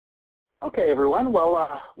Okay, everyone.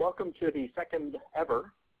 Well, welcome to the second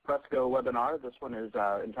ever Presco webinar. This one is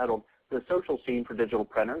entitled The Social Scene for Digital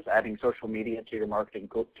Printers, Adding Social Media to Your Marketing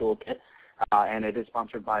Toolkit, and it is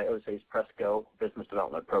sponsored by OSA's Presco Business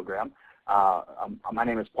Development Program. My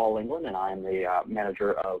name is Paul England, and I am the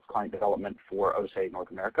Manager of Client Development for OSA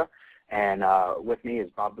North America. And with me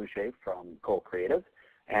is Bob Boucher from Cole Creative.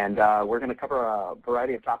 And we're going to cover a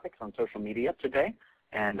variety of topics on social media today,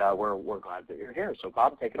 and we're glad that you're here. So,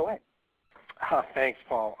 Bob, take it away. Thanks,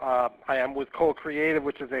 Paul. I am with Cole Creative,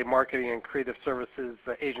 which is a marketing and creative services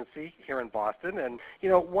agency here in Boston. And, you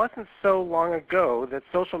know, it wasn't so long ago that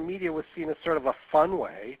social media was seen as sort of a fun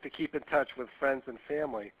way to keep in touch with friends and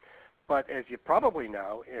family. But as you probably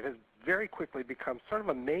know, it has very quickly become sort of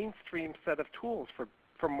a mainstream set of tools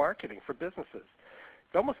for marketing, for businesses.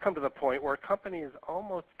 It's almost come to the point where a company is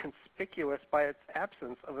almost conspicuous by its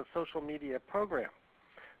absence of a social media program.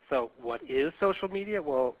 So what is social media?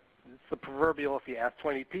 Well, it's the proverbial, if you ask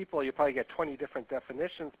 20 people, you probably get 20 different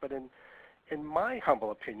definitions. But in my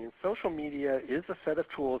humble opinion, social media is a set of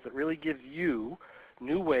tools that really gives you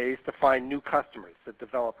new ways to find new customers, to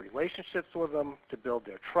develop relationships with them, to build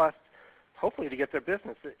their trust, hopefully to get their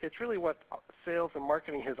business. It's really what sales and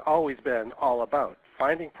marketing has always been all about,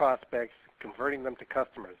 finding prospects, converting them to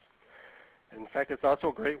customers. In fact, it's also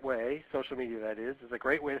a great way, social media that is a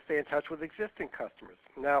great way to stay in touch with existing customers.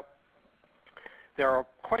 Now, there are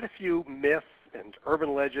quite a few myths and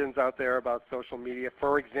urban legends out there about social media.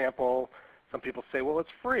 For example, some people say, well, it's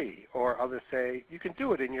free, or others say you can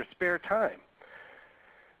do it in your spare time.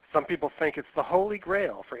 Some people think it's the holy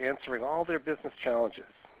grail for answering all their business challenges.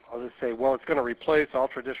 Others say, well, it's going to replace all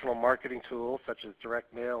traditional marketing tools such as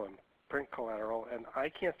direct mail and print collateral, and I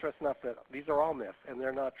can't stress enough that these are all myths, and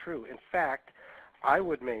they're not true. In fact, I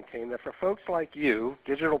would maintain that for folks like you,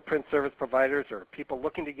 digital print service providers or people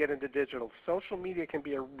looking to get into digital, social media can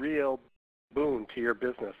be a real boon to your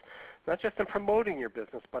business, not just in promoting your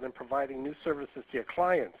business, but in providing new services to your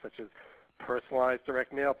clients, such as personalized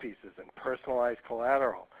direct mail pieces and personalized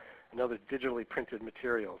collateral and other digitally printed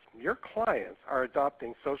materials. Your clients are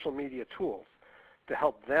adopting social media tools to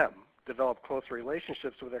help them develop closer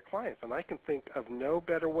relationships with their clients. And I can think of no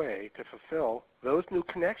better way to fulfill those new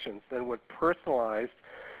connections than with personalized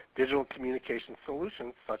digital communication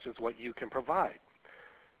solutions such as what you can provide.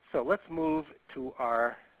 So let's move to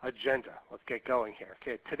our agenda. Let's get going here.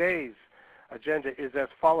 Okay, today's agenda is as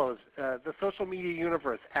follows. The social media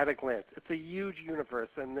universe at a glance. It's a huge universe,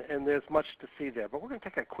 and there's much to see there. But we're going to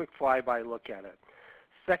take a quick flyby look at it.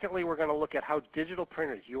 Secondly, we're going to look at how digital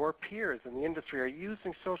printers, your peers in the industry, are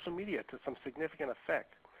using social media to some significant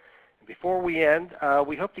effect. And before we end,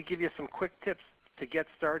 we hope to give you some quick tips to get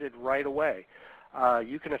started right away.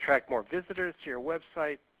 You can attract more visitors to your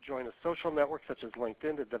website, join a social network such as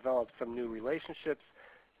LinkedIn to develop some new relationships,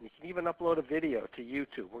 and you can even upload a video to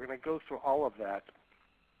YouTube. We're going to go through all of that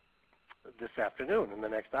this afternoon in the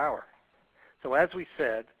next hour. So as we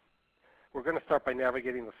said, we're going to start by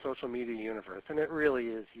navigating the social media universe, and it really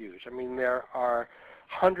is huge. I mean, there are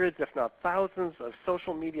hundreds, if not thousands, of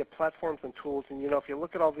social media platforms and tools, and, you know, if you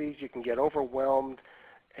look at all these, you can get overwhelmed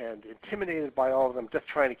and intimidated by all of them just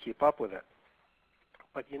trying to keep up with it.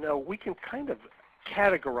 But, you know, we can kind of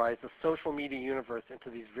categorize the social media universe into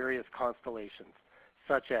these various constellations,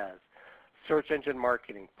 such as search engine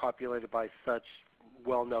marketing, populated by such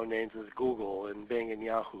well-known names as Google and Bing and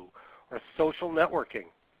Yahoo, or social networking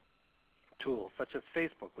tools such as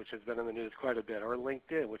Facebook, which has been in the news quite a bit, or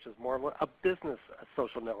LinkedIn, which is more of a business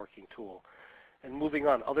social networking tool. And moving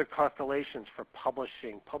on, other constellations for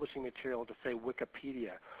publishing material to, say,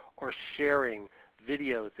 Wikipedia, or sharing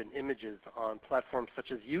videos and images on platforms such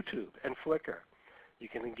as YouTube and Flickr. You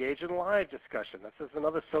can engage in live discussion. This is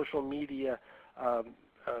another social media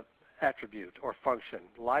attribute or function.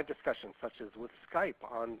 Live discussions such as with Skype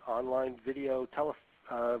on online video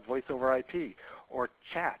voice over IP, or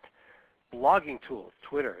chat. Blogging tools.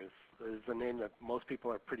 Twitter is the name that most people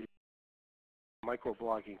are pretty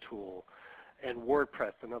microblogging tool, and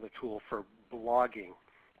WordPress, another tool for blogging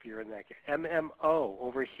if you're in that case. MMO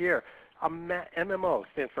over here. MMO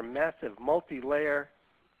stands for massive multiplayer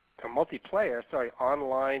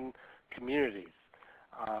online communities,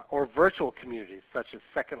 or virtual communities such as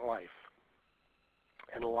Second Life,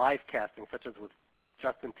 and live casting such as with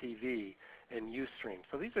Justin TV and Ustream.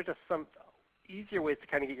 So these are just some easier ways to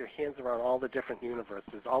kind of get your hands around all the different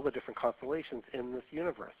universes, all the different constellations in this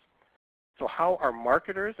universe. So how are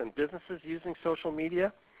marketers and businesses using social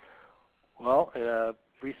media? Well,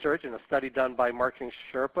 research in a study done by Marketing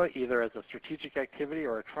Sherpa, either as a strategic activity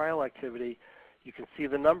or a trial activity, you can see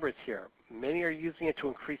the numbers here. Many are using it to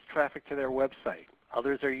increase traffic to their website.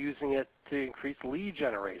 Others are using it to increase lead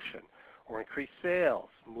generation or increase sales,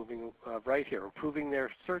 moving right here, improving their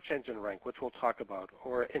search engine rank, which we'll talk about,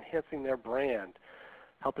 or enhancing their brand,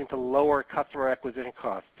 helping to lower customer acquisition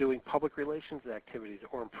costs, doing public relations activities,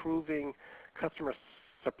 or improving customer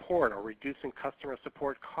support or reducing customer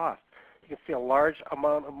support costs. You can see a large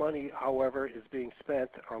amount of money, however, is being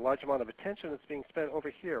spent, or a large amount of attention is being spent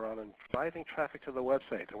over here on driving traffic to the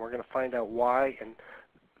website, and we're going to find out why and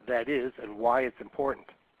that is and why it's important.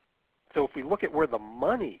 So if we look at where the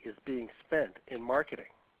money is being spent in marketing,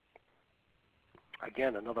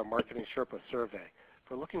 again, another Marketing Sherpa survey.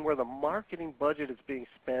 If we're looking where the marketing budget is being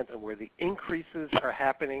spent and where the increases are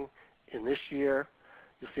happening in this year,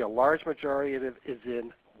 you'll see a large majority of it is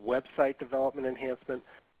in website development enhancement,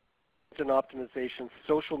 engine optimization,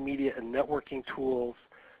 social media and networking tools,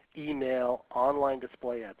 email, online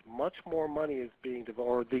display ads. Much more money is being devoted,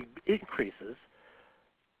 or the increases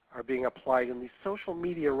are being applied in the social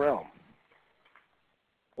media realm.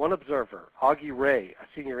 One observer, Augie Ray, a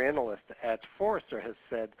senior analyst at Forrester, has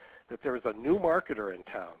said that there is a new marketer in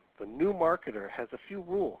town. The new marketer has a few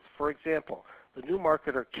rules. For example, the new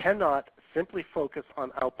marketer cannot simply focus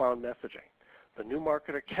on outbound messaging. The new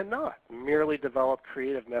marketer cannot merely develop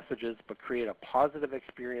creative messages but create a positive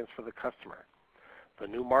experience for the customer. The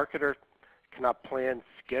new marketer cannot plan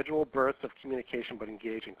scheduled bursts of communication but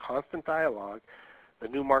engage in constant dialogue. The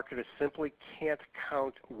new marketer simply can't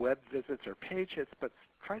count web visits or page hits but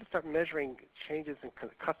try to start measuring changes in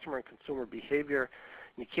customer and consumer behavior.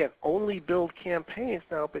 You can't only build campaigns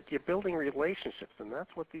now, but you're building relationships, and that's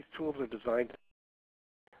what these tools are designed to.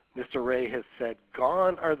 Mr. Ray has said,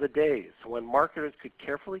 gone are the days when marketers could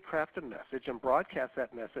carefully craft a message and broadcast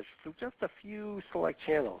that message through just a few select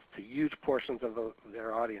channels to huge portions of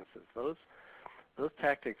their audiences. Those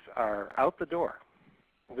tactics are out the door.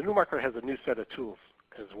 The new marketer has a new set of tools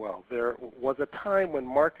as well. There was a time when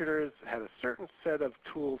marketers had a certain set of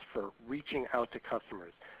tools for reaching out to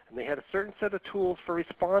customers, and they had a certain set of tools for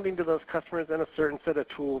responding to those customers and a certain set of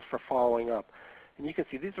tools for following up. And you can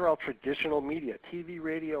see these are all traditional media: TV,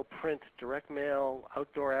 radio, print, direct mail,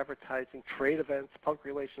 outdoor advertising, trade events, public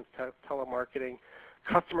relations, telemarketing.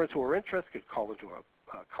 Customers who are interested could call into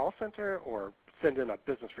a call center or send in a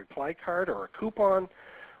business reply card or a coupon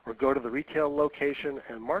or go to the retail location,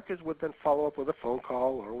 and marketers would then follow up with a phone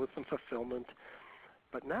call or with some fulfillment.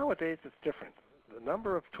 But nowadays it's different. The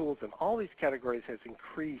number of tools in all these categories has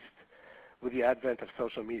increased with the advent of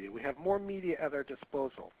social media. We have more media at our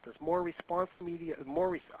disposal. There's more response media,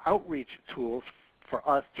 more outreach tools for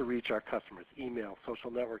us to reach our customers: email, social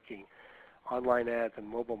networking, online ads, and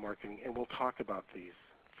mobile marketing, and we'll talk about these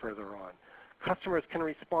further on. Customers can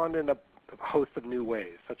respond in a host of new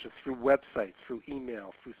ways, such as through websites, through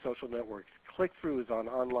email, through social networks, click-throughs on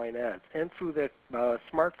online ads, and through their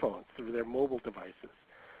smartphones, through their mobile devices.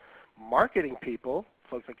 Marketing people,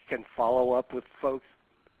 folks that can follow up with folks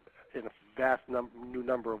in a vast new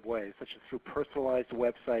number of ways, such as through personalized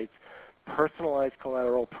websites, personalized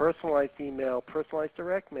collateral, personalized email, personalized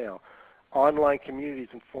direct mail, online communities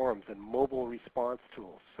and forums, and mobile response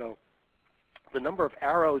tools. So the number of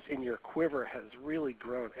arrows in your quiver has really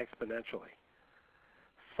grown exponentially.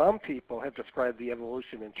 Some people have described the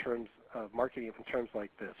evolution in terms of marketing in terms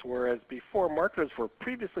like this, whereas before marketers were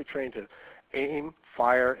previously trained to aim,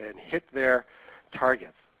 fire, and hit their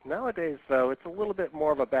targets. Nowadays, though, it's a little bit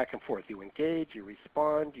more of a back and forth. You engage, you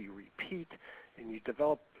respond, you repeat, and you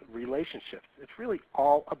develop relationships. It's really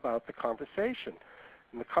all about the conversation.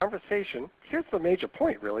 And the conversation, here's the major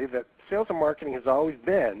point, really, that sales and marketing has always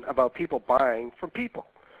been about people buying from people.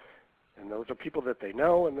 And those are people that they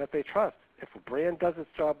know and that they trust. If a brand does its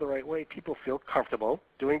job the right way, people feel comfortable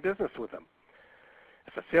doing business with them.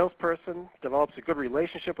 If a salesperson develops a good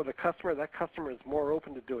relationship with a customer, that customer is more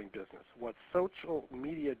open to doing business. What social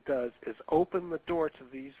media does is open the door to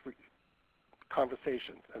these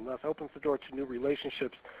conversations, and thus opens the door to new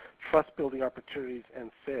relationships, trust-building opportunities, and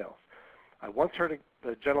sales. I once heard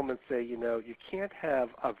a gentleman say, you can't have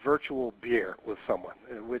a virtual beer with someone,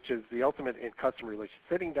 which is the ultimate in customer relations,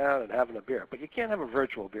 sitting down and having a beer. But you can't have a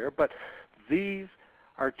virtual beer. But these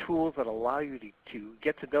are tools that allow you to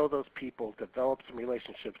get to know those people, develop some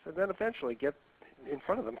relationships, and then eventually get in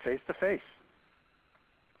front of them face-to-face.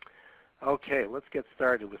 Okay, let's get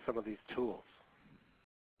started with some of these tools.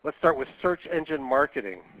 Let's start with search engine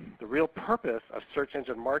marketing. The real purpose of search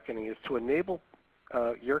engine marketing is to enable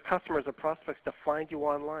your customers and prospects to find you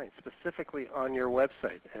online, specifically on your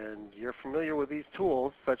website. And you're familiar with these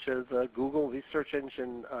tools, such as Google, these search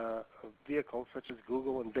engine vehicles, such as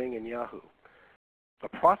Google and Bing and Yahoo. The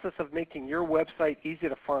process of making your website easy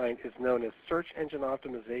to find is known as search engine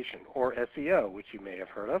optimization, or SEO, which you may have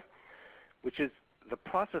heard of, which is the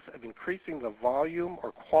process of increasing the volume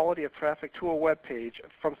or quality of traffic to a web page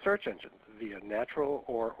from search engines via natural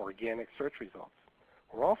or organic search results.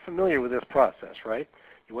 We're all familiar with this process, right?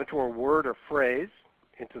 You enter a word or phrase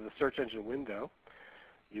into the search engine window,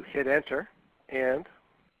 you hit enter, and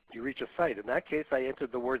you reach a site. In that case, I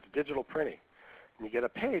entered the words digital printing. And you get a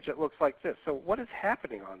page that looks like this. So what is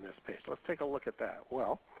happening on this page? Let's take a look at that.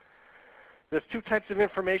 Well, there's two types of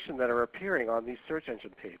information that are appearing on these search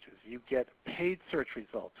engine pages. You get paid search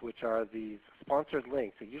results, which are these sponsored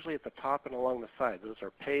links, usually at the top and along the side. Those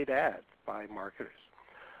are paid ads by marketers.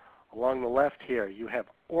 Along the left here, you have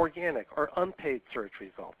organic or unpaid search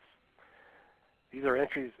results. These are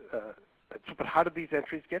entries, but how did these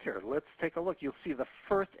entries get here? Let's take a look. You'll see the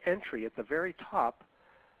first entry at the very top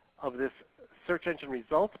of this search engine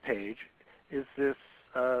results page is this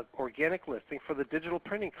organic listing for the digital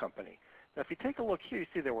printing company. Now, if you take a look here, you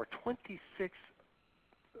see there were 26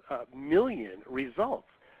 million results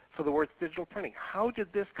for the words digital printing. How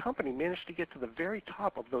did this company manage to get to the very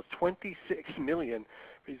top of those 26 million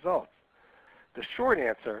results? The short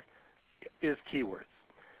answer is keywords.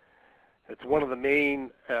 It's one of the main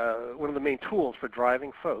tools for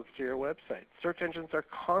driving folks to your website. Search engines are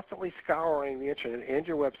constantly scouring the internet and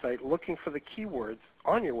your website looking for the keywords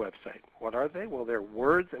on your website. What are they? Well, they're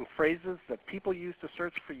words and phrases that people use to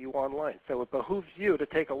search for you online. So it behooves you to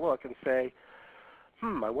take a look and say,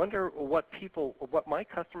 I wonder what my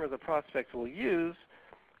customers or prospects will use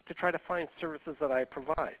to try to find services that I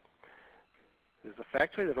provide. There's a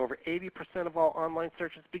factoid that over 80% of all online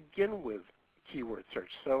searches begin with keyword search.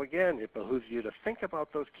 So again, it behooves you to think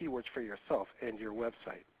about those keywords for yourself and your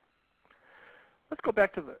website. Let's go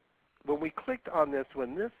back to when we clicked on this,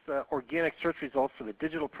 when this organic search results for the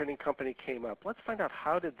digital printing company came up, let's find out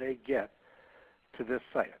how did they get to this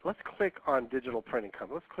site. Let's click on digital printing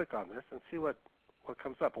company. Let's click on this and see what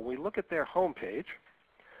comes up. When we look at their home page,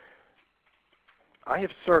 I've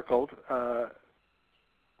circled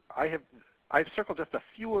just a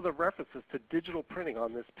few of the references to digital printing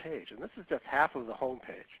on this page, and this is just half of the home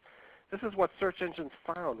page. This is what search engines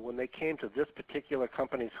found when they came to this particular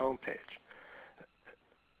company's home page.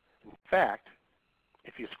 In fact,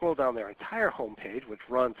 if you scroll down their entire home page, which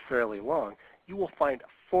runs fairly long, you will find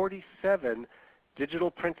 47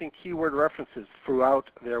 digital printing keyword references throughout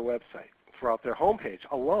their website, throughout their home page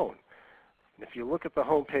alone. And if you look at the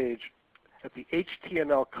home page, at the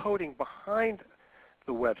HTML coding behind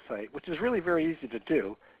the website, which is really very easy to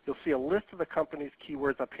do, you'll see a list of the company's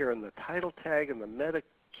keywords up here in the title tag and the meta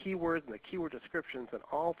keywords and the keyword descriptions and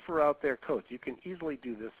all throughout their codes. You can easily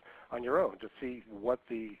do this on your own to see what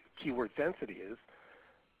the keyword density is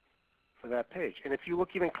for that page. And if you look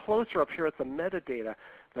even closer up here at the metadata,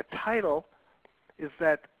 the title is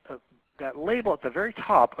that label at the very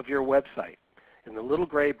top of your website in the little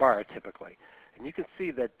gray bar typically. And you can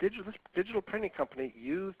see that this digital printing company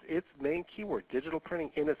used its main keyword, digital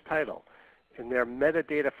printing, in its title. In their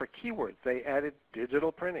metadata for keywords, they added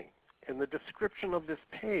digital printing. In the description of this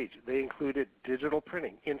page, they included digital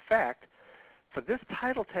printing. In fact, for this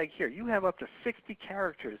title tag here, you have up to 60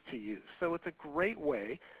 characters to use. So it's a great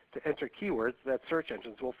way to enter keywords that search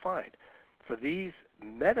engines will find. For these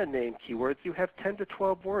meta name keywords, you have 10 to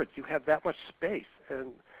 12 words. You have that much space.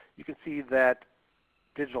 And you can see that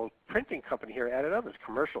digital printing company here added others: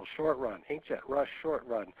 commercial, short run, inkjet, rush, short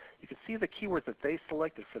run. You can see the keywords that they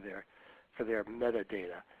selected for their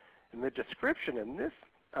metadata. In the description in this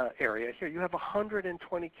area here, you have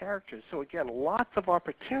 120 characters. So again, lots of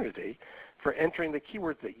opportunity for entering the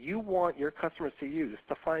keywords that you want your customers to use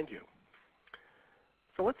to find you.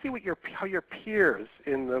 So let's see how your peers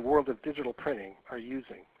in the world of digital printing are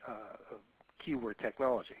using keyword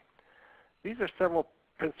technology. These are several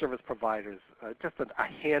print service providers, just a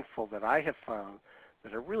handful that I have found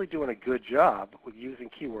that are really doing a good job with using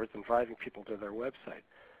keywords and driving people to their website.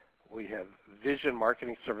 We have Vision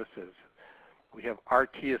Marketing Services. We have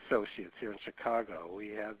RT Associates here in Chicago. We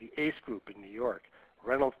have the ACE Group in New York,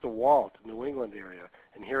 Reynolds DeWalt, New England area,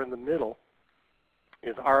 and here in the middle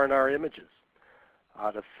is R&R Images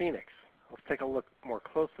out of Phoenix. Let's take a look more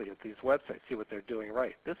closely at these websites, see what they're doing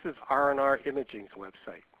right. This is R&R Imaging's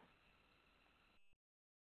website.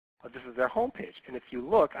 This is their homepage, and if you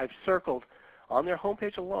look, I've circled on their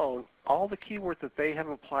homepage alone all the keywords that they have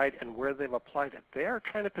applied and where they've applied it. They are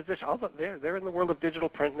trying to position, although they're in the world of digital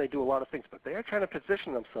print and they do a lot of things, but they are trying to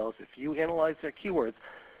position themselves, if you analyze their keywords,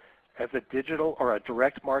 as a digital or a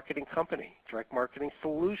direct marketing company, direct marketing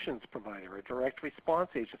solutions provider, a direct response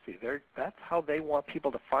agency. That's how they want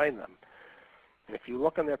people to find them. And if you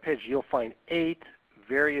look on their page, you'll find 8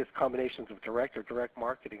 various combinations of direct or direct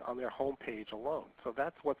marketing on their home page alone. So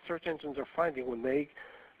that's what search engines are finding when they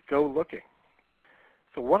go looking.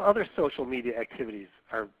 So what other social media activities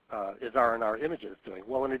is R&R Images doing?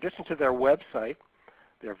 Well, in addition to their website,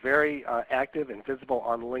 they're very active and visible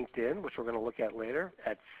on LinkedIn, which we're going to look at later,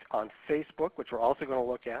 on Facebook, which we're also going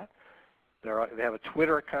to look at. They have a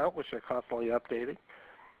Twitter account, which they're constantly updating.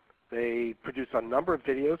 They produce a number of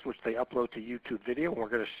videos, which they upload to YouTube Video, and we're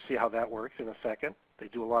going to see how that works in a second. They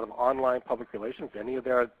do a lot of online public relations. Any of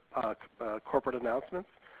their corporate announcements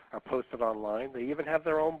are posted online. They even have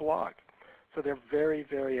their own blog. So they're very,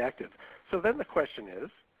 very active. So then the question is,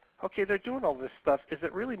 okay, they're doing all this stuff. Is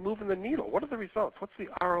it really moving the needle? What are the results? What's the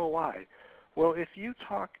ROI? Well, if you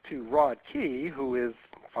talk to Rod Key, who is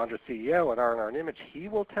founder CEO at R&R Image, he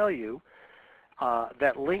will tell you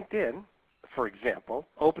that LinkedIn, for example,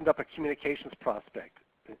 opened up a communications prospect,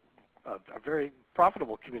 a very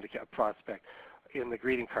profitable prospect in the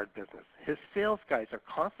greeting card business. His sales guys are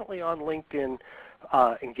constantly on LinkedIn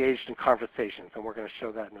engaged in conversations, and we're going to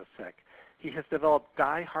show that in a sec. He has developed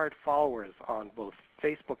die-hard followers on both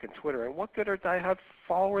Facebook and Twitter. And what good are die-hard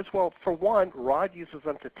followers? Well, for one, Rod uses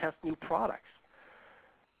them to test new products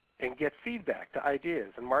and get feedback to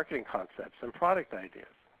ideas and marketing concepts and product ideas.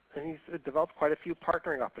 And he's developed quite a few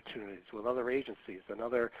partnering opportunities with other agencies and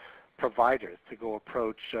other providers to go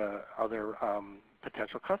approach other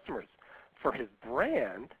potential customers. For his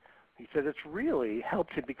brand, he said it's really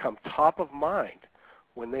helped him become top of mind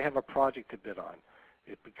when they have a project to bid on.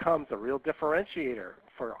 It becomes a real differentiator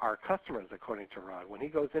for our customers, according to Rod. When he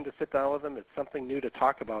goes in to sit down with them, it's something new to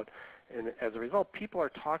talk about. And as a result, people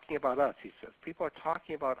are talking about us, he says. People are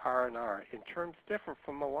talking about R&R in terms different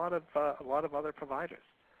from a lot of other providers.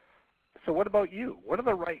 So what about you? What are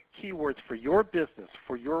the right keywords for your business,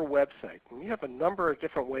 for your website? And you have a number of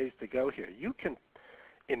different ways to go here. You can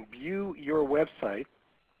imbue your website.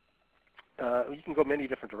 You can go many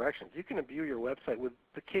different directions. You can imbue your website with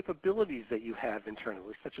the capabilities that you have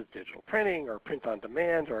internally, such as digital printing or print on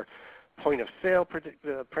demand or point of sale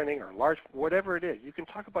printing or large, whatever it is. You can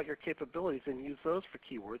talk about your capabilities and use those for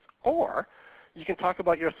keywords, or you can talk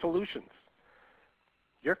about your solutions.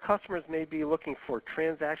 Your customers may be looking for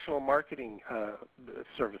transactional marketing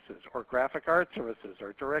services or graphic art services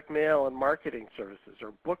or direct mail and marketing services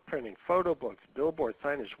or book printing, photo books, billboard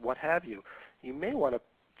signage, what have you. You may want to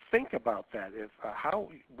think about that.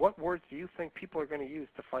 What words do you think people are going to use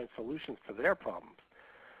to find solutions to their problems?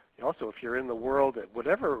 Also, if you're in the world, at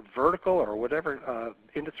whatever vertical or whatever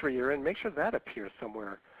industry you're in, make sure that appears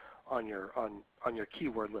somewhere on your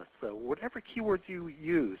keyword list. So whatever keywords you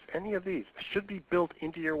use, any of these should be built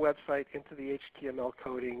into your website, into the HTML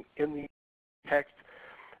coding, in the text,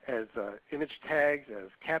 as image tags, as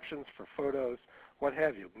captions for photos, what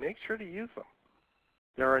have you. Make sure to use them.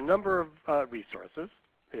 There are a number of resources.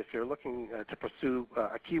 If you're looking to pursue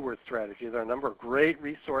a keyword strategy, there are a number of great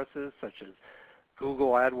resources, such as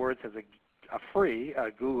Google AdWords has a free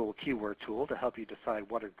Google keyword tool to help you decide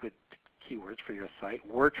what are good keywords for your site.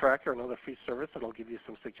 WordTracker, another free service that will give you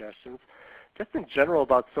some suggestions. Just in general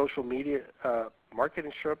about social media,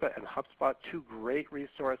 Marketing Sherpa and HubSpot, two great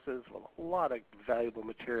resources with a lot of valuable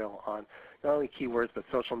material on not only keywords but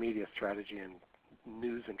social media strategy and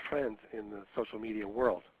news and trends in the social media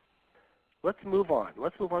world. Let's move on.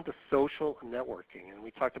 Let's move on to social networking. And we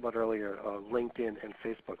talked about earlier LinkedIn and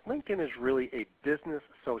Facebook. LinkedIn is really a business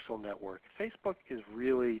social network. Facebook is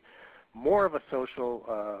really more of a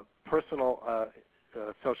social, personal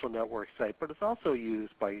social network site, but it's also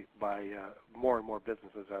used by more and more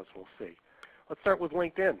businesses, as we'll see. Let's start with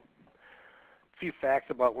LinkedIn. A few facts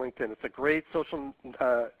about LinkedIn. It's a great social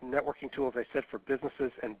networking tool, as I said, for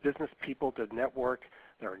businesses and business people to network.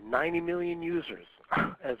 There are 90 million users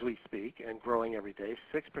as we speak and growing every day,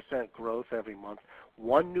 6% growth every month.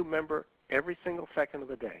 One new member every single second of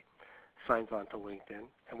the day signs on to LinkedIn.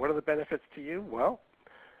 And what are the benefits to you? Well,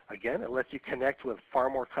 again, it lets you connect with far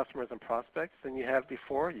more customers and prospects than you have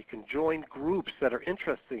before. You can join groups that are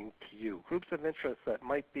interesting to you, groups of interest that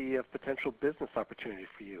might be a potential business opportunity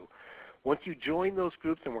for you. Once you join those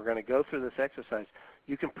groups, and we're going to go through this exercise,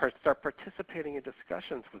 you can start participating in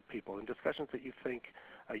discussions with people, in discussions that you think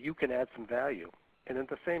you can add some value. And at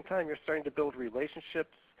the same time, you're starting to build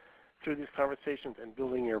relationships through these conversations and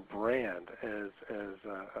building your brand as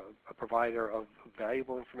a provider of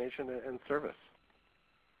valuable information and service.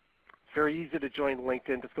 It's very easy to join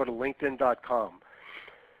LinkedIn. Just go to linkedin.com.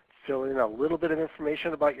 Fill in a little bit of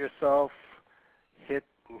information about yourself, hit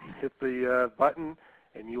the button,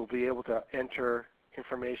 and you'll be able to enter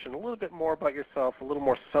information a little bit more about yourself, a little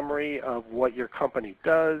more summary of what your company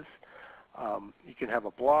does. You can have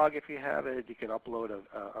a blog if you have it. You can upload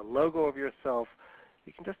a logo of yourself.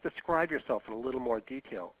 you can just describe yourself in a little more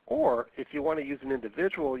detail. Or if you want to use an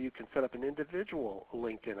individual, you can set up an individual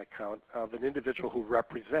LinkedIn account of an individual who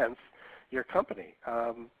represents your company.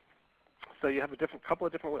 So you have a couple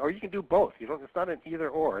of different ways, or you can do both. It's not an either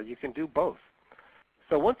or. You can do both.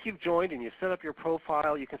 So once you've joined and you've set up your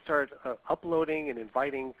profile, you can start uploading and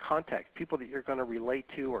inviting contacts, people that you're going to relate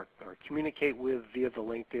to or communicate with via the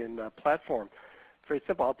LinkedIn platform. Very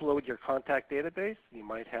simple. Upload your contact database. You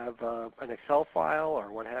might have an Excel file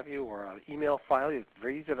or what have you, or an email file. It's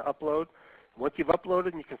very easy to upload. Once you've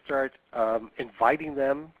uploaded, you can start inviting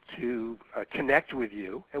them to connect with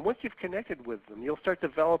you. And once you've connected with them, you'll start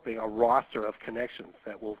developing a roster of connections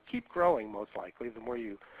that will keep growing most likely the more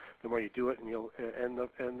you do it. And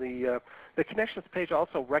the connections page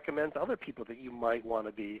also recommends other people that you might want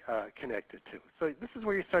to be connected to. So this is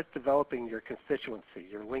where you start developing your constituency,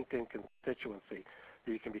 your LinkedIn constituency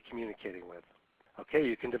that you can be communicating with. Okay,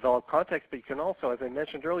 you can develop contacts, but you can also, as I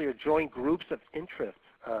mentioned earlier, join groups of interest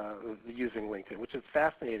using LinkedIn, which is a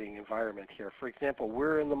fascinating environment here. For example,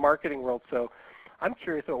 we're in the marketing world, so I'm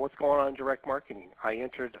curious about what's going on in direct marketing. I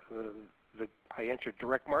entered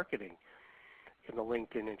direct marketing in the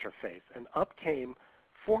LinkedIn interface, and up came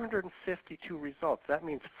 452 results. That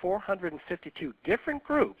means 452 different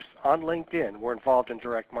groups on LinkedIn were involved in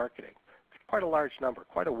direct marketing. It's quite a large number,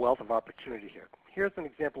 quite a wealth of opportunity here. Here's an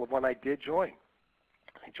example of one I did join.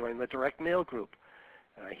 I joined the direct mail group,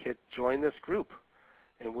 and I hit join this group.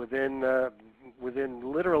 And within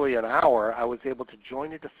literally an hour, I was able to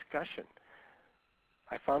join a discussion.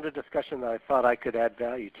 I found a discussion that I thought I could add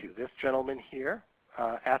value to. This gentleman here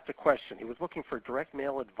asked a question. He was looking for direct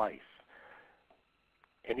mail advice,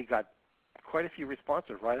 and he got quite a few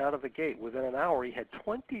responses right out of the gate. Within an hour, he had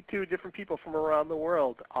 22 different people from around the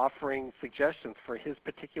world offering suggestions for his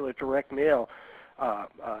particular direct mail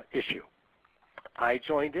issue. I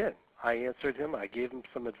joined in. I answered him. I gave him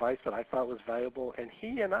some advice that I thought was valuable, and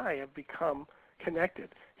he and I have become connected.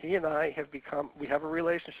 He and I have we have a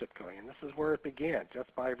relationship going, and this is where it began,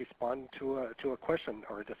 just by responding to a question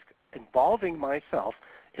or involving myself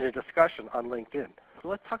in a discussion on LinkedIn. So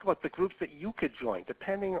let's talk about the groups that you could join,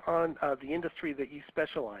 depending on the industry that you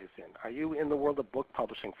specialize in. Are you in the world of book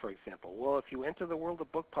publishing, for example? Well, if you enter the world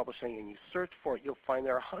of book publishing and you search for it, you'll find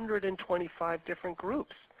there are 125 different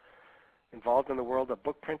groups involved in the world of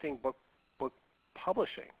book printing, book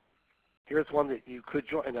publishing. Here's one that you could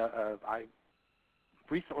join. I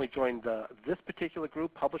recently joined this particular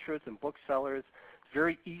group, Publishers and Booksellers. It's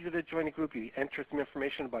very easy to join a group. You enter some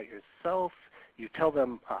information about yourself. You tell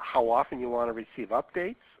them how often you want to receive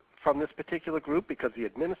updates from this particular group, because the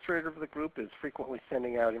administrator of the group is frequently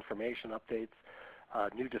sending out information updates,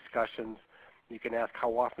 new discussions. You can ask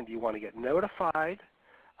how often do you want to get notified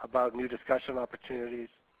about new discussion opportunities,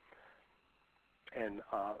 and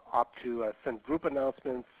opt to send group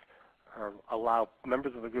announcements or allow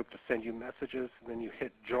members of the group to send you messages. And then you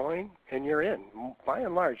hit join, and you're in. By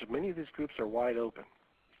and large, many of these groups are wide open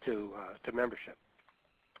to membership.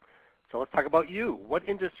 So let's talk about you. What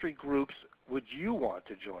industry groups would you want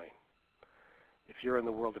to join if you're in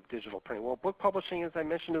the world of digital printing? Well, book publishing, as I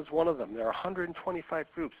mentioned, is one of them. There are 125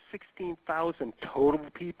 groups, 16,000 total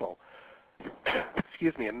people.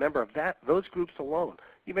 Excuse me, a member of those groups alone.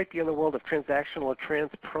 You might be in the world of transactional or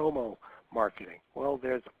trans-promo marketing. Well,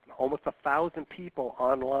 there's almost 1,000 people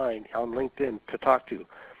online on LinkedIn to talk to.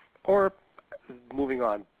 Or, moving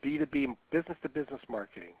on, B2B, business-to-business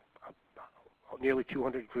marketing, nearly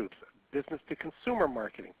 200 groups. Business-to-consumer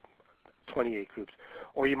marketing, 28 groups.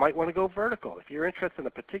 Or you might want to go vertical. If you're interested in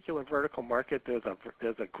a particular vertical market, there's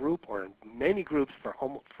a group or many groups for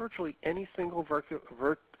almost virtually any single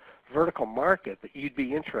vertical market that you'd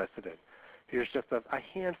be interested in. Here's just a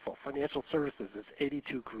handful. Financial services is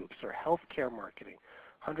 82 groups, or healthcare marketing,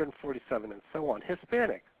 147, and so on.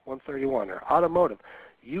 Hispanic, 131, or automotive.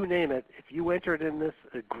 You name it. If you entered in this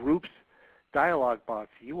groups dialog box,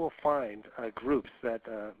 you will find groups that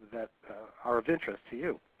are of interest to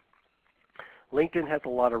you. LinkedIn has a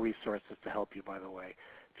lot of resources to help you, by the way.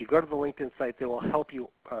 If you go to the LinkedIn site, they will help you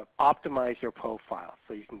optimize your profile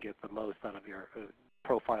so you can get the most out of your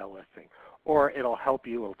profile listing. Or it'll help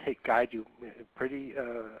you, guide you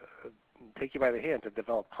take you by the hand to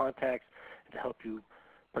develop contacts and to help you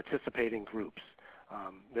participate in groups.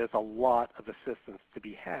 There's a lot of assistance to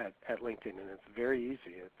be had at LinkedIn, and it's very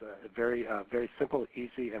easy. It's a very simple,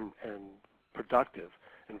 easy, and productive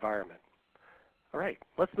environment. All right,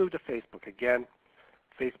 let's move to Facebook. Again,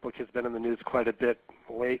 Facebook has been in the news quite a bit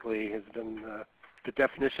lately. The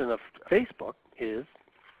definition of Facebook is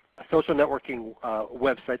a social networking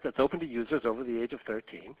website that's open to users over the age of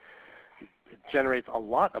 13. generates a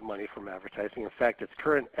lot of money from advertising. In fact, its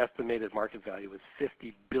current estimated market value is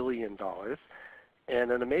 $50 billion.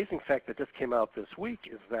 And an amazing fact that just came out this week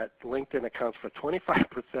is that LinkedIn accounts for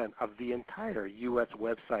 25% of the entire U.S.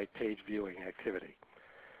 website page viewing activity.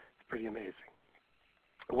 It's pretty amazing.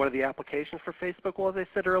 What are the applications for Facebook? Well, as I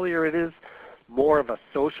said earlier, it is more of a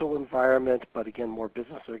social environment, but again, more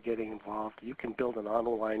businesses are getting involved. You can build an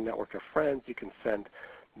online network of friends. You can send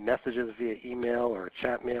messages via email or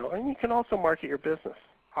chat mail, and you can also market your business.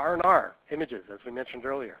 R&R, images, as we mentioned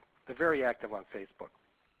earlier. They're very active on Facebook.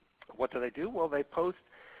 What do? Well, they post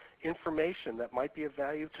information that might be of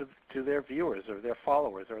value to their viewers or their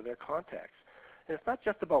followers or their contacts. And it's not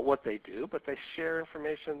just about what they do, but they share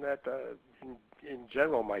information that in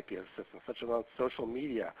general might be of assistance, such as on social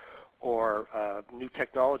media or new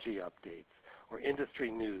technology updates or industry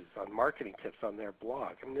news, on marketing tips on their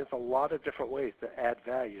blog. I mean, there's a lot of different ways to add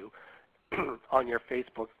value on your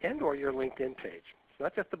Facebook and or your LinkedIn page. It's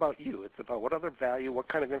not just about you. It's about what other value, what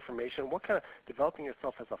kind of information, what kind of developing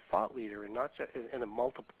yourself as a thought leader and not just in a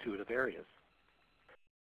multitude of areas.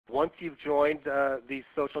 Once you've joined these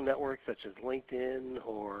social networks such as LinkedIn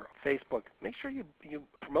or Facebook, make sure you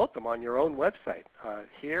promote them on your own website.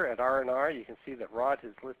 Here at R&R, you can see that Rod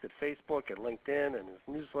has listed Facebook and LinkedIn and his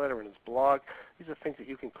newsletter and his blog. These are things that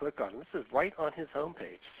you can click on. This is right on his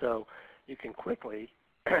homepage, so you can quickly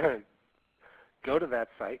go to that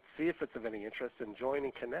site, see if it's of any interest, and join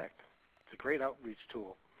and connect. It's a great outreach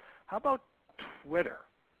tool. How about Twitter?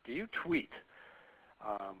 Do you tweet?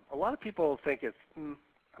 A lot of people think it's,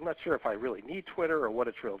 I'm not sure if I really need Twitter or what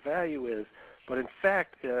its real value is, but in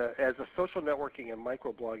fact, as a social networking and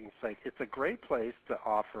microblogging site, it's a great place to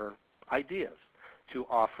offer ideas, to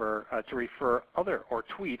offer, to refer other or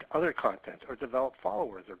tweet other content, or develop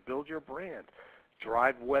followers, or build your brand,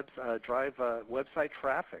 drive website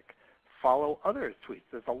traffic, follow others' tweets.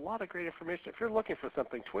 There's a lot of great information. If you're looking for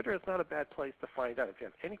something, Twitter is not a bad place to find out. If you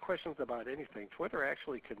have any questions about anything, Twitter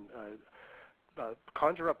actually can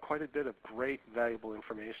conjure up quite a bit of great, valuable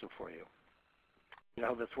information for you. You know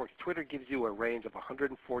how this works. Twitter gives you a range of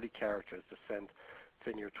 140 characters to send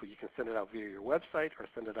your tweet. You can send it out via your website or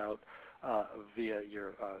send it out via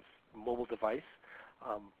your mobile device.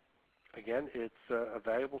 Again, it's a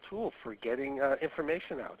valuable tool for getting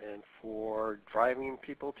information out and for driving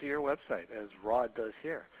people to your website, as Rod does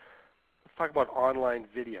here. Let's talk about online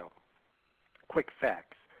video. Quick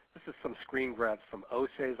facts. This is some screen grabs from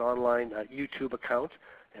OSE's online YouTube account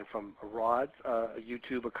and from Rod's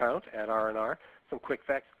YouTube account at R&R. Some quick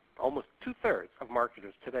facts. Almost 2/3 of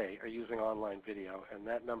marketers today are using online video, and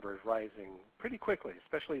that number is rising pretty quickly,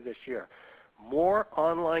 especially this year. More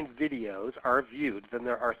online videos are viewed than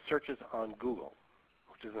there are searches on Google,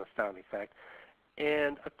 which is an astounding fact.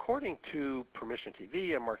 And according to Permission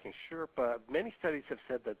TV and Marketing Sherpa, many studies have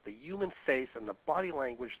said that the human face and the body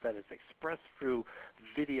language that is expressed through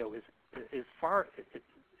video is far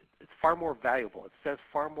more valuable. It says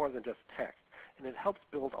far more than just text, and it helps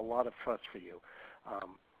build a lot of trust for you.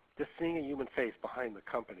 Just seeing a human face behind the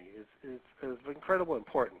company is of incredible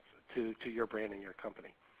importance to your brand and your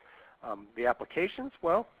company. The applications,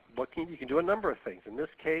 well, you can do a number of things. In this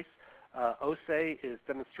case, OSE is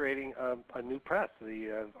demonstrating a new press,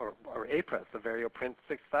 or a press, the VarioPrint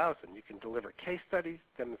 6000. You can deliver case studies,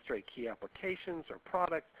 demonstrate key applications or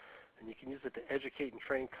products, and you can use it to educate and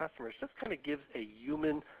train customers. Just kind of gives a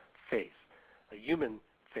human face to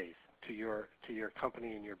your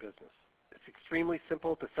company and your business. It's extremely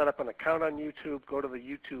simple to set up an account on YouTube. Go to the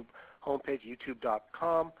YouTube homepage,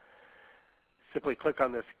 youtube.com. Simply click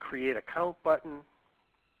on this Create Account button.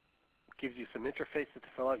 Gives you some interfaces to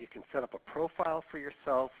fill out. You can set up a profile for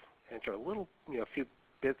yourself, enter a few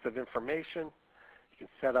bits of information. You can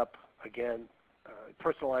set up, again,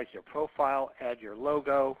 personalize your profile, add your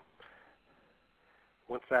logo.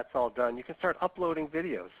 Once that's all done, you can start uploading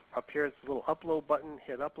videos. Up here is a little upload button.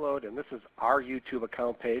 Hit upload, and this is our YouTube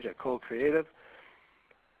account page at Cole Creative.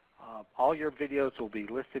 All your videos will be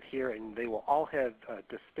listed here, and they will all have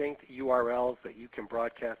distinct URLs that you can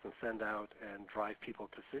broadcast and send out and drive people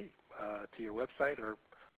to see to your website. Or,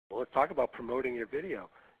 well, let's talk about promoting your video.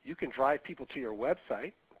 You can drive people to your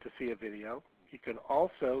website to see a video. You can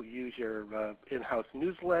also use your in-house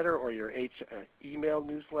newsletter or your email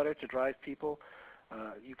newsletter to drive people.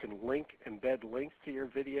 You can embed links to your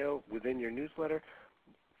video within your newsletter.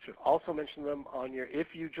 Should also mention them on your, if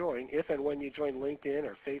and when you join LinkedIn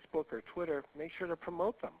or Facebook or Twitter, make sure to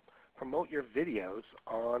promote them. Promote your videos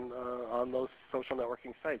on those social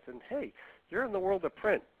networking sites. And hey, you're in the world of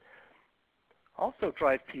print. Also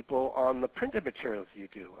drive people on the printed materials you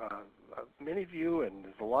do. Many of you, and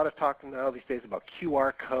there's a lot of talk now these days about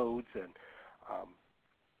QR codes and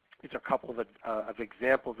these are a couple of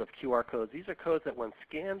examples of QR codes. These are codes that when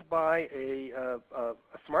scanned by a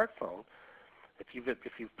smartphone, if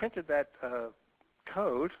you've printed that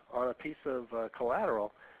code on a piece of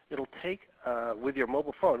collateral, it'll take, with your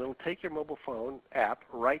mobile phone, it'll take your mobile phone app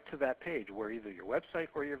right to that page where either your website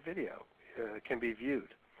or your video can be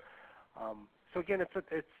viewed. So again,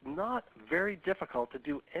 it's not very difficult to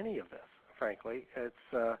do any of this, frankly.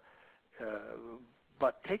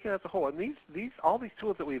 But take it as a whole. And all these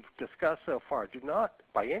tools that we've discussed so far do not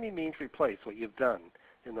by any means replace what you've done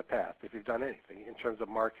in the past, if you've done anything in terms of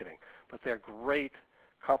marketing. But they're great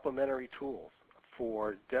complementary tools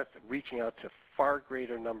for reaching out to far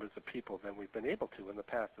greater numbers of people than we've been able to in the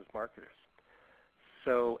past as marketers.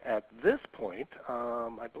 So at this point,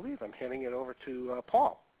 I believe I'm handing it over to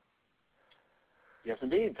Paul. Yes,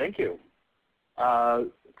 indeed. Thank you.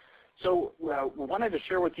 So we wanted to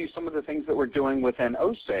share with you some of the things that we're doing within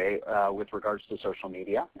OSE with regards to social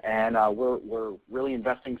media, and we're really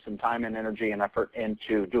investing some time and energy and effort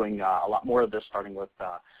into doing a lot more of this, starting with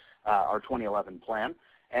our 2011 plan.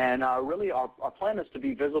 And really our plan is to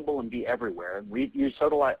be visible and be everywhere. We use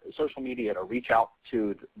social media to reach out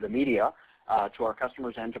to the media, to our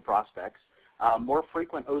customers and to prospects. More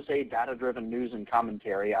frequent OSE data-driven news and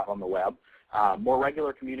commentary out on the web. More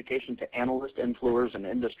regular communication to analysts, influencers, and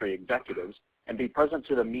industry executives, and be present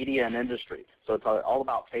to the media and industry. So it's all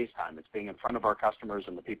about FaceTime. It's being in front of our customers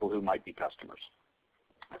and the people who might be customers.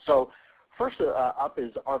 So first up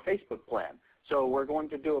is our Facebook plan. So we're going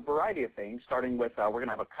to do a variety of things, starting with we're going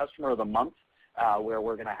to have a customer of the month, where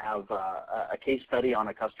we're going to have a case study on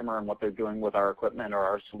a customer and what they're doing with our equipment or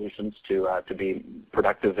our solutions to be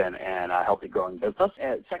productive and a healthy growing business.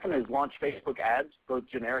 And second is launch Facebook ads, both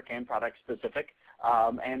generic and product specific,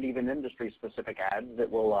 and even industry specific ads that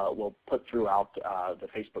we'll put throughout the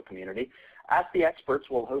Facebook community. Ask the Experts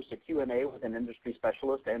will host a Q&A with an industry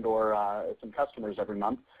specialist and or some customers every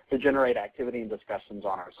month to generate activity and discussions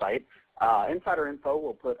on our site. Insider Info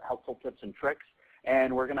will put helpful tips and tricks.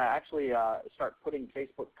 And we're going to actually start putting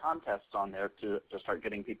Facebook contests on there to start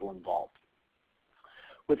getting people involved.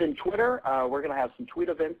 Within Twitter, we're going to have some tweet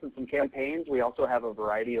events and some campaigns. We also have a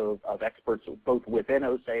variety of experts both within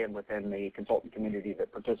OSE and within the consultant community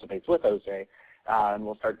that participates with OSE, and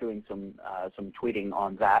we'll start doing some tweeting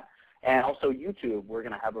on that. And also YouTube, we're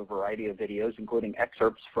going to have a variety of videos, including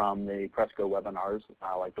excerpts from the Presco webinars,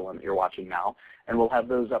 like the one that you're watching now. And we'll have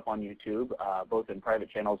those up on YouTube, both in private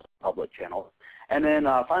channels and public channels. And then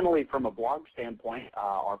finally, from a blog standpoint,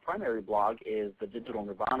 our primary blog is the Digital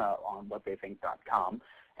Nirvana on whattheythink.com.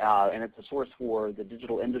 And it's a source for the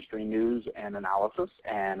digital industry news and analysis,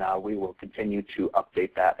 and we will continue to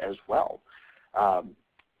update that as well.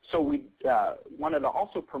 So we wanted to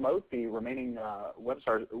also promote the remaining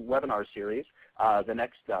webinar series. The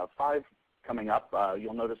next 5 coming up,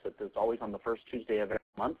 you'll notice that it's always on the first Tuesday of every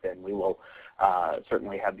month, and we will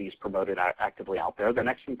certainly have these promoted actively out there. The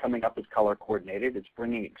next one coming up is Color Coordinated. It's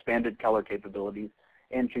bringing expanded color capabilities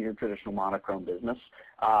into your traditional monochrome business.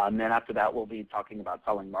 And then after that, we'll be talking about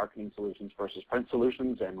selling marketing solutions versus print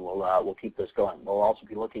solutions, and we'll keep this going. We'll also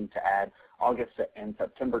be looking to add August and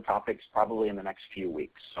September topics probably in the next few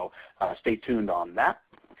weeks. So stay tuned on that.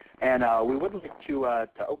 And we would like to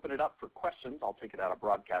open it up for questions. I'll take it out of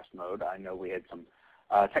broadcast mode. I know we had some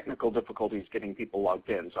technical difficulties getting people logged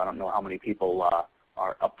in, so I don't know how many people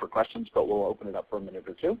are up for questions, but we'll open it up for a minute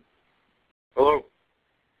or two. Hello.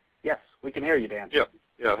 Yes, we can hear you, Dan. Yeah.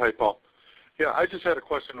 Hi, Paul. Yeah, I just had a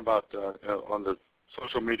question about on the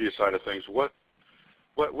social media side of things. What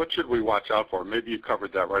should we watch out for? Maybe you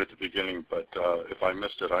covered that right at the beginning, but if I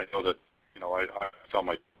missed it, I know that I tell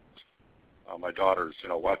my daughters,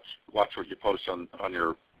 watch what you post on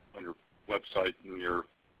your website and your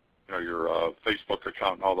Facebook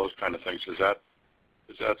account and all those kind of things. Is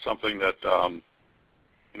that something that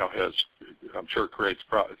has, I'm sure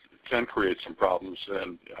can create some problems?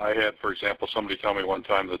 And I had, for example, somebody tell me one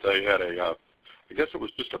time that they had I guess it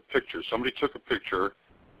was just a picture. Somebody took a picture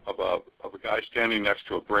of a guy standing next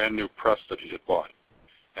to a brand new press that he had bought,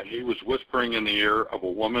 and he was whispering in the ear of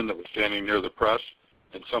a woman that was standing near the press,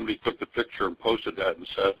 and somebody took the picture and posted that and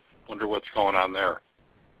said, "Wonder what's going on there."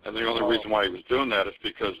 And the only reason why he was doing that is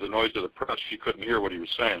because the noise of the press, she couldn't hear what he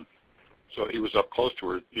was saying. So he was up close to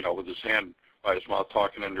her, with his hand by his mouth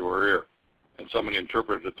talking into her ear, and somebody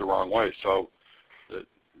interpreted it the wrong way. So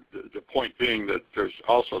the point being that there's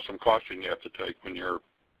also some caution you have to take when you're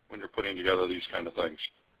putting together these kind of things.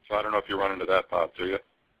 So I don't know if you run into that, Bob, do you?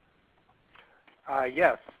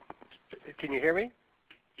 Yes. Can you hear me?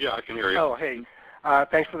 Yeah, I can hear you. Oh, hey.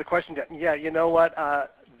 Thanks for the question. Yeah, you know what?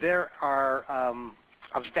 There are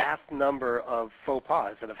a vast number of faux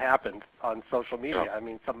pas that have happened on social media. Yeah. I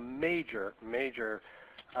mean, some major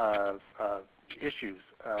issues,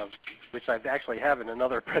 which I actually have in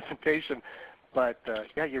another presentation. But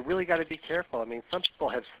yeah, you really got to be careful. I mean, some people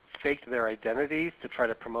have faked their identities to try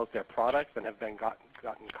to promote their products and have been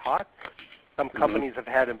gotten caught. Some companies have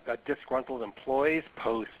had disgruntled employees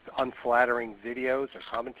post unflattering videos or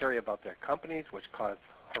commentary about their companies, which cause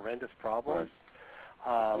horrendous problems.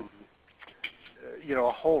 Right. You know,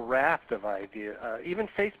 a whole raft of ideas. Even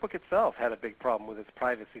Facebook itself had a big problem with its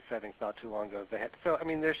privacy settings not too long ago. So I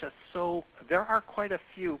mean, there are quite a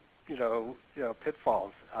few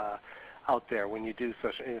pitfalls out there when you do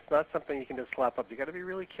social. It's not something you can just slap up. You got to be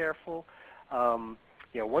really careful.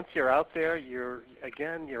 Once you're out there, you're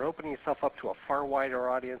opening yourself up to a far wider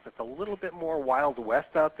audience. It's a little bit more Wild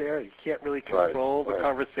West out there. You can't really control the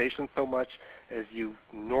conversation so much as you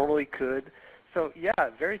normally could. So yeah,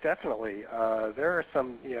 very definitely, there are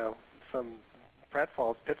some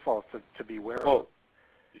pitfalls to be aware of. Well,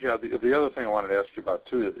 yeah. The other thing I wanted to ask you about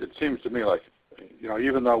too, it seems to me like,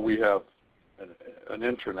 even though we have an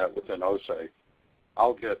intranet within OSE,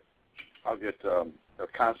 I'll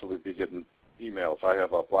constantly be getting emails. I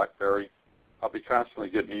have a BlackBerry. I'll be constantly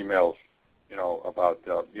getting emails, about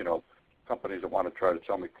companies that want to try to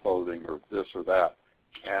sell me clothing or this or that.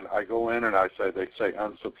 And I go in and they say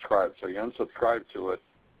unsubscribe. So you unsubscribe to it,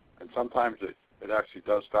 and sometimes it actually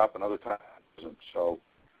does stop, and other times it doesn't. So,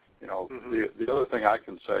 the other thing I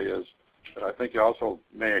can say is that I think you also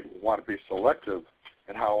may want to be selective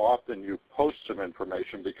in how often you post some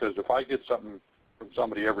information, because if I get something from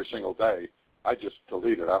somebody every single day, I just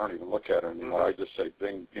delete it. I don't even look at it anymore. I just say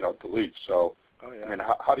bing, delete. So, I mean,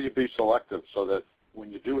 how do you be selective so that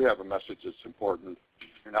when you do have a message that's important,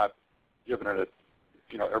 you're not giving it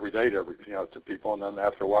every day to people, and then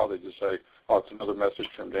after a while they just say, oh, it's another message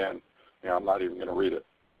from Dan. I'm not even going to read it.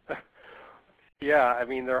 Yeah, I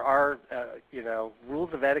mean, there are, rules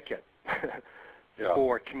of etiquette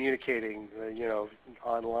for communicating,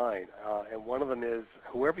 online. And one of them is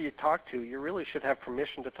whoever you talk to, you really should have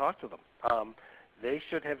permission to talk to them. They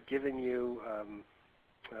should have given you,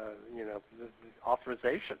 the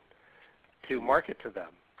authorization to market to them.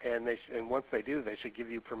 And once they do, they should give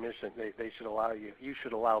you permission. They should allow you. You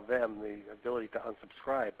should allow them the ability to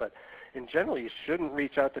unsubscribe. But in general, you shouldn't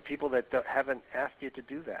reach out to people that haven't asked you to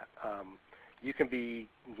do that. You can be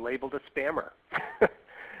labeled a spammer,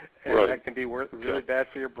 and that can be really bad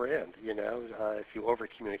for your brand. If you over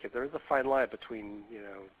communicate, there is a fine line between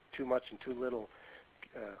too much and too little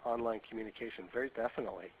online communication. Very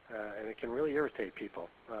definitely, and it can really irritate people.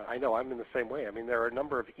 I know I'm in the same way. I mean, there are a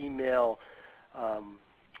number of email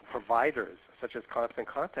providers, such as Constant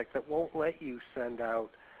Contact, that won't let you send out,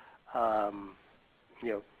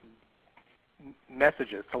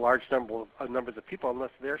 messages to large numbers of people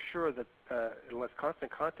unless they're sure that, unless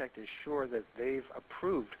Constant Contact is sure that they've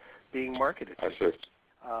approved being marketed to. I see.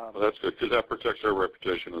 Well, that's good, because that protects their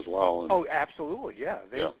reputation as well. Oh, absolutely, yeah.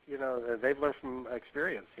 They've learned from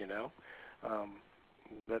experience,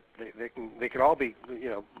 that they can all be,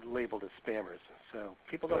 labeled as spammers. So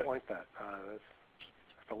people don't like that. That's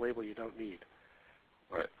a label you don't need.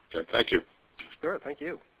 Right. Okay. Thank you. Sure. Thank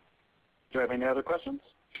you. Do you have any other questions?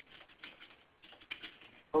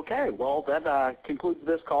 Okay. Well, that concludes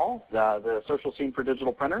this call, the Social Scene for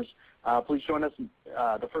Digital Printers. Please join us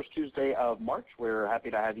the first Tuesday of March. We're happy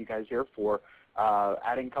to have you guys here for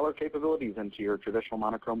adding color capabilities into your traditional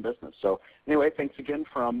monochrome business. So anyway, thanks again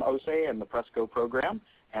from OSE and the Presco program,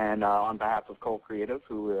 and on behalf of Cole Creative,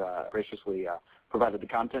 who graciously provided the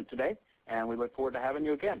content today. And we look forward to having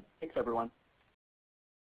you again. Thanks, everyone.